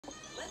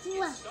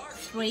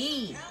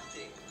3.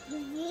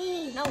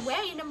 Now,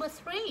 where is number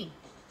 3?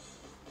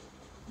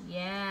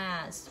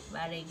 Yes,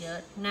 very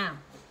good. Now,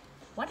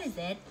 what is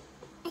it?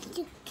 It's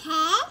a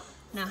cat.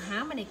 Now,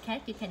 how many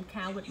cats you can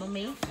count with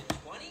mommy?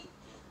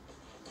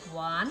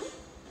 1.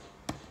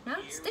 Now,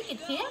 stick it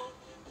here.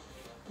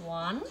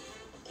 1.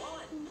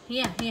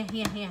 Here.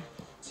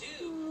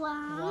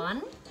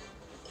 1,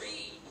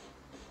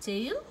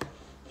 2,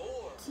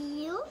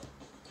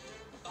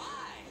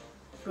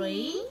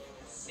 3,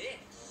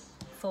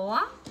 4,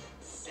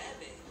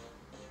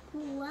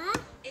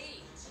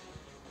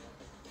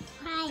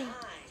 5,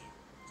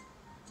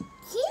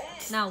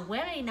 6. Now,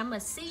 where is number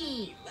 6?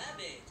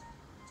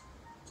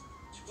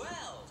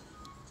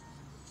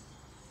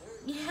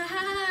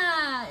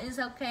 Yeah, it's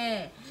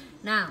okay.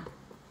 Now,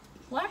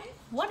 what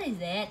is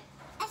it?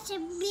 It's a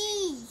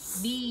bee.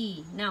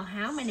 B. Now,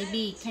 how many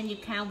B can you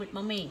count with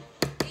mommy?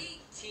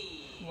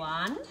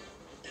 1.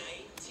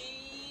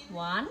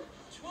 1.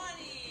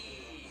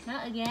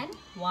 Now again.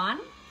 1.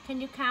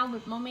 Can you count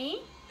with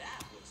mommy?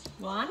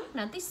 1.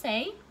 Now this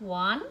say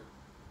 1.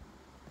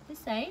 This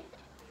say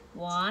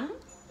 1.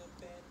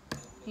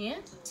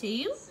 Here.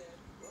 2.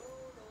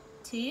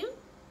 2.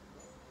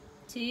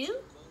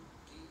 2.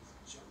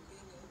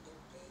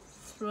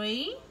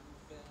 3.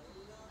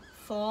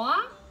 4.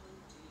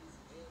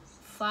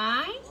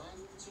 5,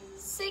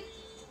 6,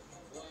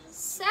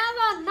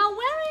 7. Now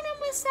where is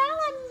number 7?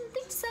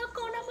 Big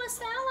circle number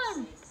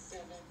 7.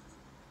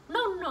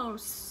 No.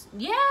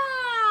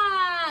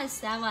 Yeah,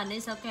 7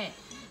 is okay.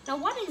 Now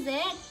what is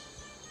it?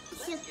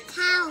 It's a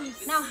cow.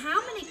 Now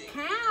how many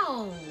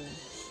cows?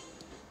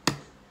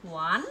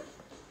 1.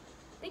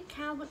 Big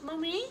cow with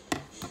mommy.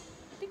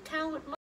 Big cow with mommy.